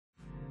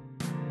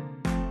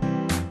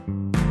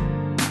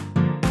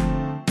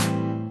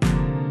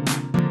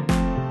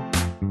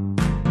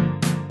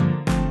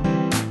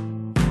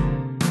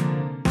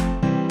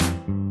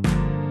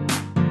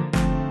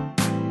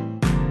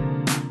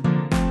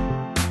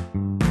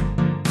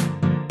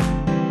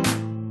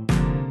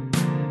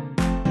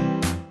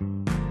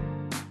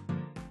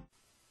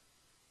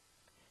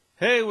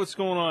Hey, what's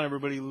going on,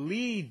 everybody?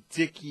 Leigh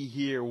Dickey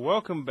here.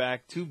 Welcome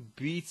back to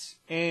Beats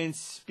and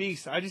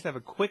Speaks. I just have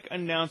a quick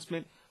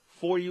announcement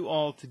for you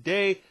all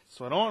today,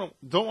 so I don't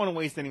want to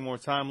waste any more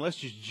time. Let's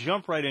just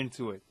jump right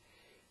into it.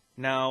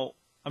 Now,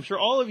 I'm sure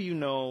all of you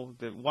know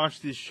that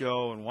watch this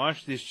show and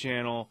watch this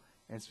channel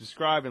and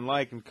subscribe and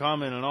like and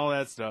comment and all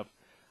that stuff.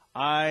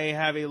 I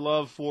have a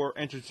love for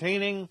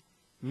entertaining,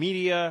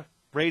 media,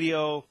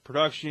 radio,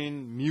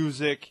 production,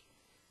 music,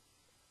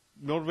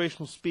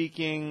 motivational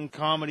speaking,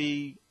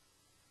 comedy,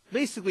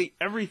 basically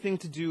everything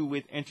to do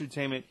with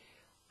entertainment.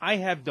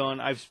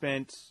 I've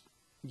spent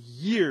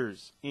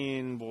years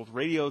in both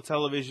radio,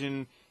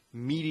 television,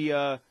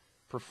 media,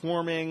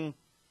 performing,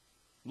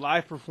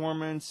 live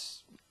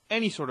performance,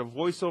 any sort of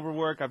voiceover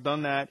work. I've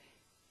done that.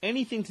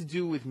 Anything to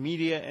do with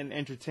media and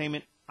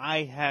entertainment,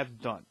 I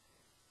have done.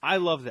 I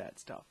love that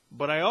stuff.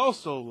 But I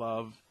also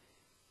love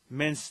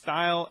men's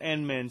style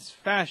and men's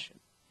fashion.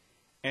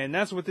 And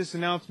that's what this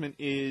announcement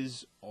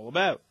is all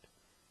about.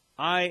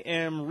 I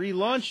am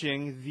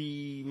relaunching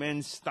the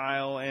men's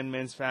style and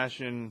men's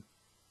fashion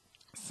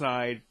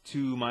side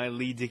to my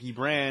Leigh Dickey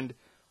brand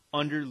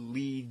under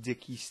Leigh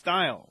Dickey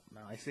Style.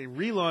 Now, I say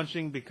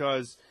relaunching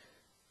because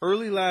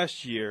early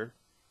last year,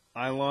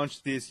 I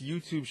launched this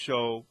YouTube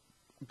show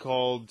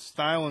called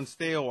Style and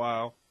Stay a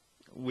While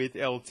with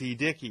LT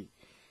Dickey.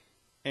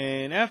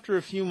 And after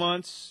a few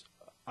months,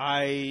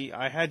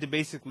 I had to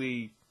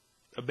basically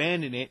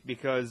abandon it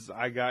because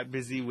I got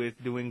busy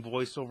with doing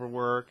voiceover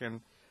work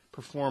and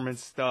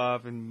performance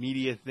stuff and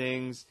media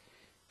things,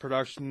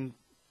 production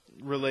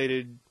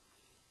related,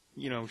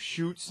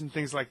 shoots and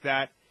things like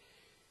that.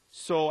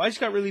 So I just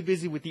got really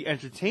busy with the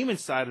entertainment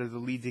side of the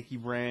Leigh Dickey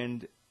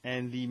brand,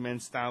 and the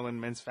men's style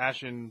and men's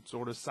fashion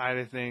sort of side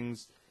of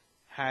things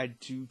had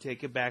to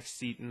take a back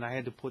seat, and I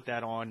had to put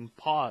that on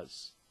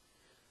pause.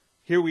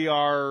 Here we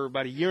are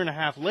about a year and a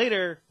half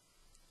later,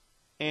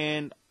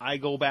 and I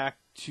go back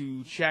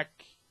to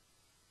check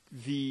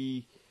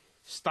the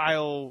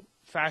style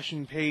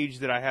fashion page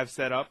that I have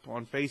set up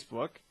on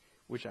Facebook,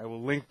 which I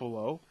will link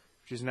below,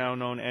 which is now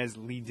known as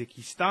Leigh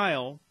Dickey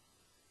Style.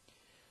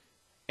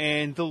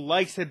 And the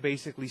likes had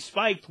basically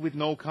spiked with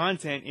no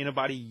content in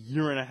about a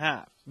year and a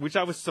half, which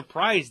I was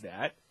surprised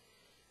at.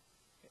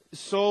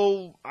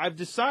 So I've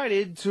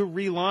decided to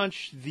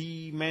relaunch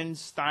the men's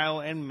style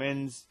and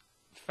men's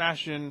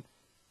fashion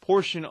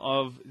portion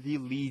of the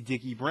Leigh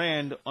Dickey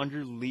brand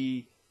under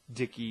Leigh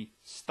Dickey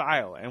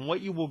Style. And what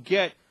you will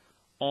get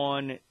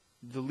on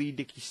the Leigh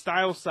Dickey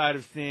Style side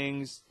of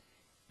things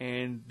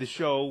and the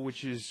show,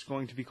 which is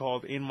going to be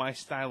called In My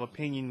Style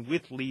Opinion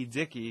with Leigh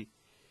Dickey,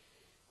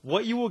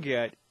 what you will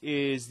get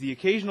is the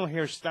occasional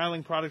hair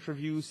styling product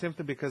review,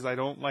 simply because I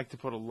don't like to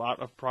put a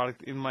lot of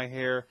product in my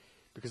hair,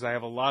 because I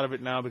have a lot of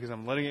it now, because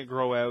I'm letting it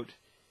grow out,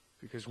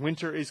 because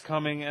winter is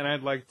coming and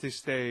I'd like to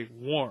stay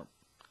warm,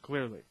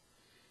 clearly.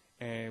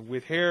 And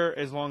with hair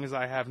as long as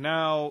I have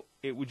now,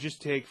 it would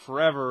just take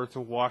forever to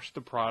wash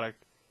the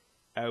product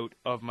out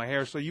of my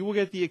hair. So you will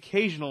get the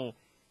occasional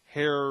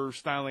hair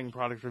styling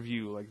product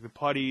review, like the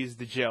putties,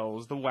 the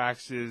gels, the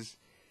waxes,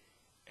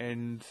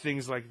 and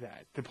things like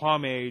that. The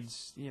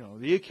pomades,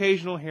 the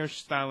occasional hair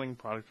styling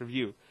product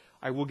review.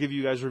 I will give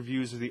you guys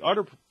reviews of the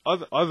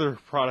other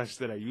products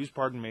that I use,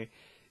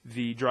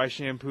 the dry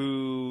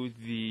shampoo,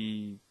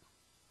 the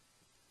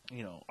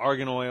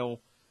argan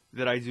oil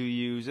that I do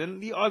use, and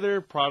the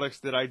other products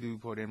that I do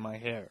put in my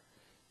hair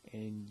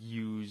and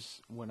use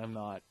when I'm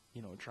not,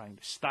 trying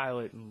to style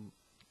it and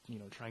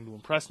trying to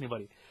impress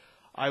anybody.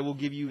 I will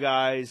give you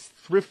guys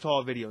thrift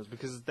haul videos,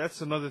 because that's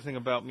another thing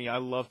about me. I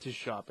love to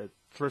shop at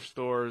thrift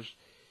stores,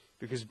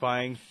 because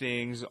buying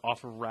things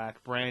off a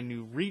rack brand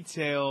new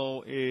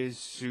retail is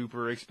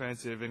super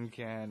expensive and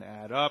can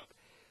add up.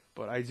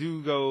 But I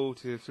do go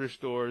to thrift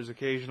stores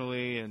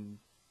occasionally, and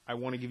I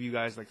want to give you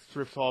guys like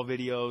thrift haul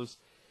videos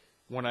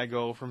when I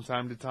go from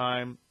time to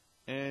time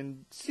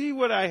and see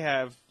what I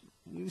have,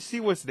 see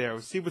what's there,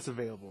 see what's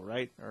available,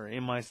 right? Or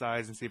in my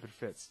size, and see if it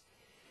fits.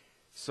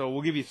 So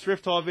we'll give you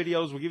thrift haul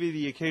videos. We'll give you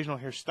the occasional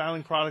hair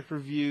styling product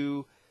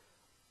review.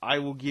 I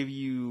will give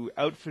you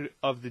outfit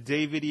of the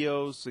day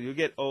videos, so you'll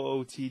get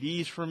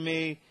OOTDs from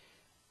me.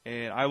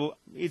 And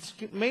it's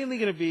mainly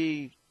going to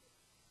be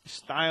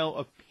style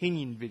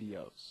opinion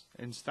videos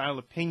and style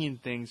opinion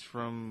things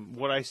from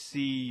what I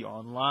see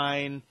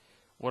online,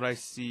 what I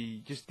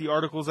see, just the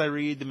articles I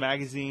read, the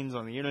magazines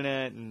on the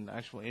internet, and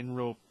actually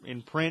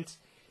in print.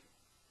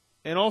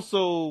 And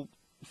also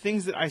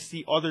things that I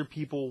see other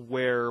people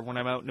wear when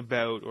I'm out and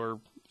about, or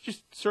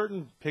just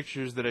certain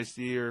pictures that I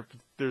see, or if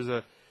there's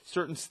a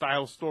certain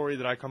style story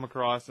that I come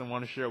across and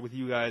want to share it with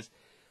you guys,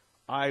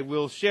 I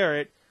will share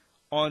it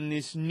on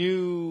this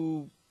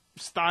new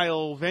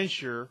style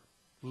venture,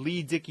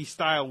 Leigh Dickey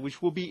Style,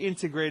 which will be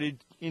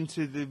integrated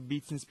into the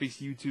Beats and Speaks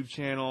YouTube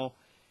channel,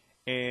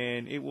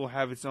 and it will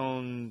have its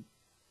own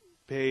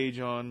page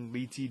on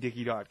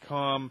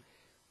leightdickey.com.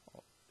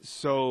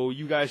 So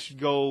you guys should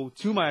go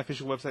to my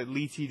official website,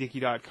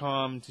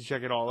 leightdickey.com, to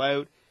check it all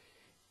out.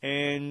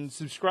 And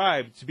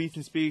subscribe to Beats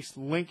and Speaks,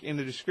 link in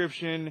the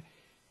description.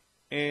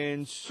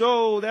 And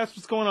so that's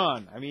what's going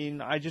on. I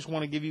mean, I just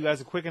want to give you guys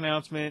a quick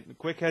announcement, a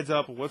quick heads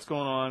up of what's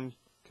going on,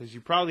 because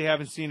you probably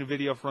haven't seen a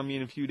video from me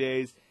in a few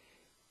days.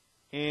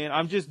 And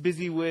I'm just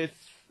busy with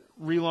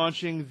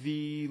relaunching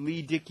the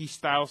Leigh Dickey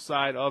style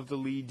side of the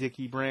Leigh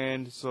Dickey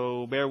brand,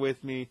 so bear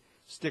with me.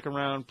 Stick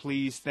around,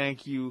 please.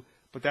 Thank you.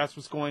 But that's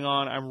what's going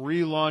on. I'm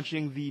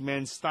relaunching the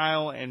men's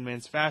style and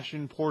men's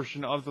fashion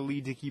portion of the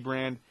Leigh Dickey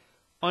brand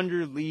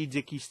under Leigh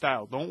Dickey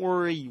style. Don't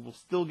worry, you will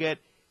still get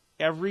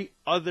every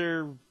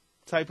other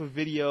type of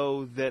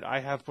video that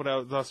I have put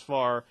out thus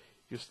far.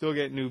 You'll still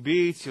get new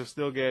beats. You'll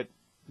still get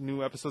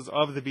new episodes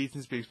of the Beats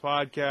and Speaks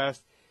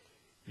podcast.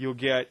 You'll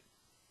get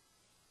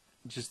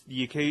just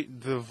the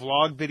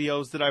vlog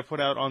videos that I put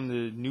out on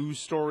the news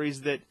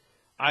stories that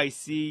I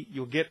see.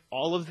 You'll get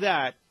all of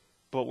that,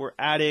 but we're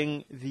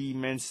adding the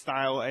men's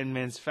style and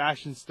men's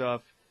fashion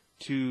stuff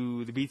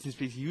to the Beats and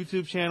Speaks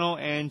YouTube channel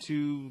and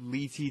to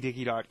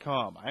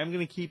LeighTDickey.com. I am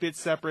going to keep it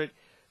separate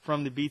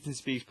from the Beats and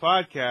Speaks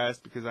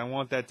podcast because I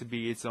want that to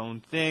be its own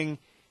thing,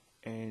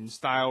 and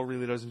style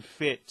really doesn't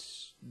fit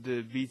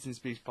the Beats and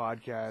Speaks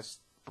podcast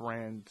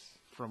brand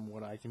from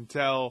what I can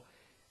tell,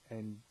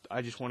 and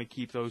I just want to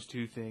keep those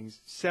two things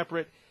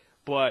separate.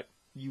 But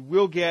you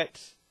will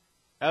get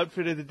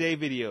outfit of the day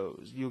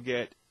videos. You'll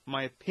get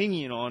my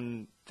opinion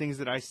on things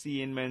that I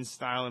see in men's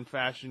style and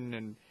fashion,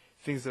 and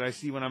things that I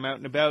see when I'm out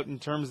and about in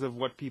terms of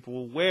what people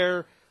will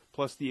wear,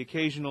 plus the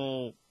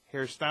occasional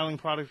hairstyling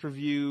product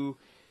review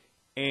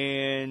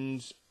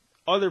and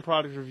other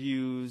product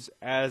reviews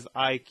as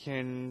I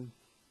can,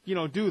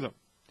 do them.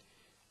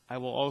 I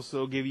will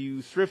also give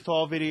you thrift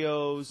haul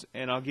videos,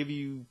 and I'll give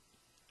you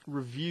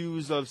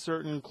reviews of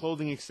certain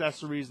clothing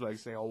accessories, like,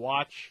 say, a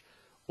watch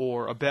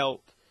or a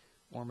belt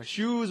or my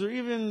shoes or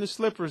even the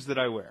slippers that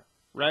I wear,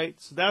 right?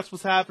 So that's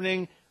what's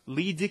happening.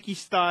 Leigh Dickey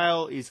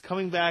style is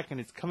coming back, and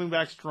it's coming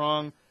back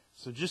strong.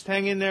 So just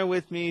hang in there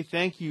with me.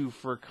 Thank you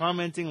for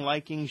commenting,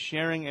 liking,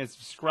 sharing, and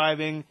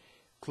subscribing.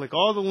 Click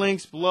all the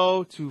links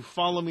below to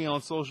follow me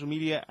on social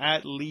media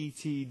at Leigh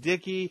T.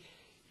 Dickey.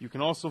 You can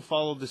also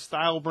follow the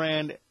style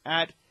brand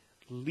at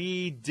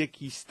Leigh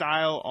Dickey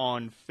Style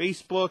on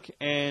Facebook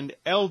and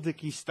L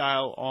Dickey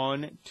Style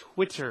on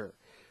Twitter.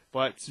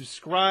 But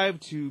subscribe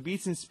to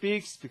Beats and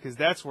Speaks, because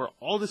that's where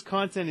all this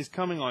content is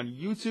coming on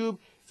YouTube.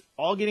 It's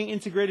all getting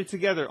integrated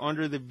together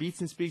under the Beats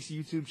and Speaks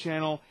YouTube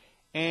channel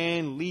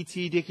and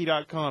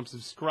LeighTDickey.com.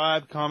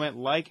 Subscribe, comment,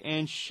 like,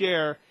 and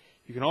share.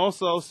 You can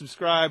also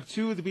subscribe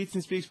to the Beats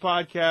and Speaks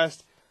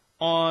podcast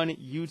on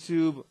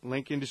YouTube,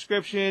 link in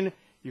description.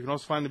 You can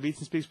also find the Beats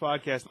and Speaks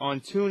podcast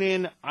on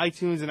TuneIn,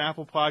 iTunes, and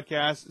Apple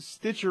Podcasts,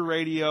 Stitcher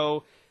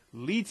Radio,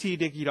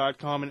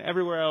 LeighTDickey.com, and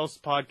everywhere else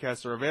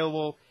podcasts are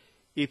available.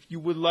 If you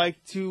would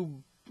like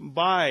to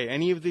buy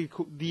any of the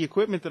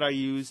equipment that I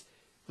use,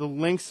 the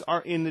links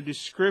are in the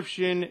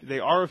description. They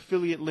are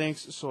affiliate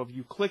links, so if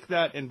you click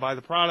that and buy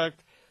the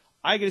product,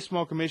 I get a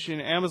small commission.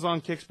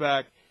 Amazon kicks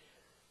back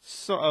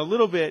a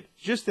little bit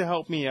just to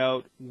help me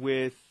out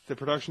with the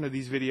production of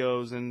these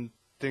videos and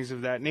things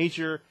of that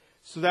nature.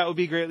 So that would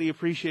be greatly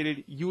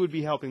appreciated. You would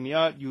be helping me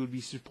out. You would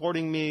be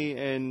supporting me,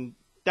 and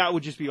that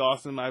would just be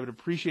awesome. I would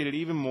appreciate it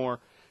even more.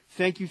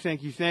 Thank you,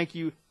 thank you, thank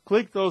you.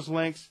 Click those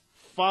links.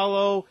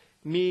 Follow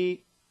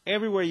me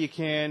everywhere you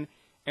can,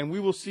 and we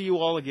will see you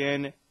all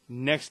again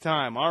next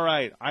time. All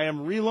right, I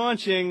am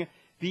relaunching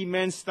the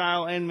men's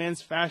style and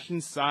men's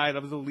fashion side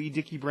of the Leigh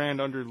Dickey brand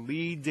under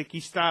Leigh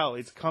Dickey Style.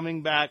 It's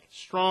coming back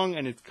strong,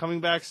 and it's coming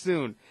back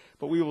soon.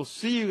 But we will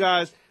see you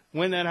guys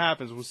when that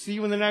happens. We'll see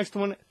you in the next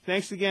one.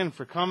 Thanks again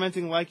for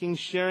commenting, liking,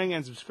 sharing,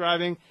 and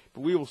subscribing.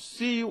 But we will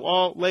see you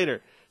all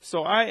later.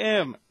 So I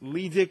am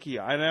Leigh Dickey,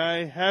 and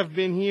I have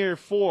been here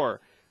for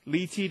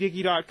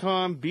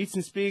LeighTDickey.com, Beats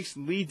and Speaks,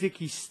 Leigh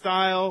Dickey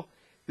Style,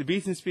 the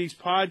Beats and Speaks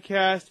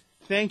podcast.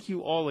 Thank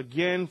you all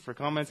again for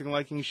commenting,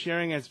 liking,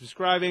 sharing, and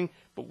subscribing.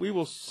 But we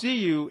will see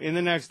you in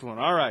the next one.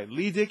 All right,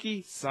 Leigh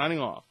Dickey signing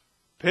off.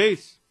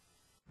 Peace.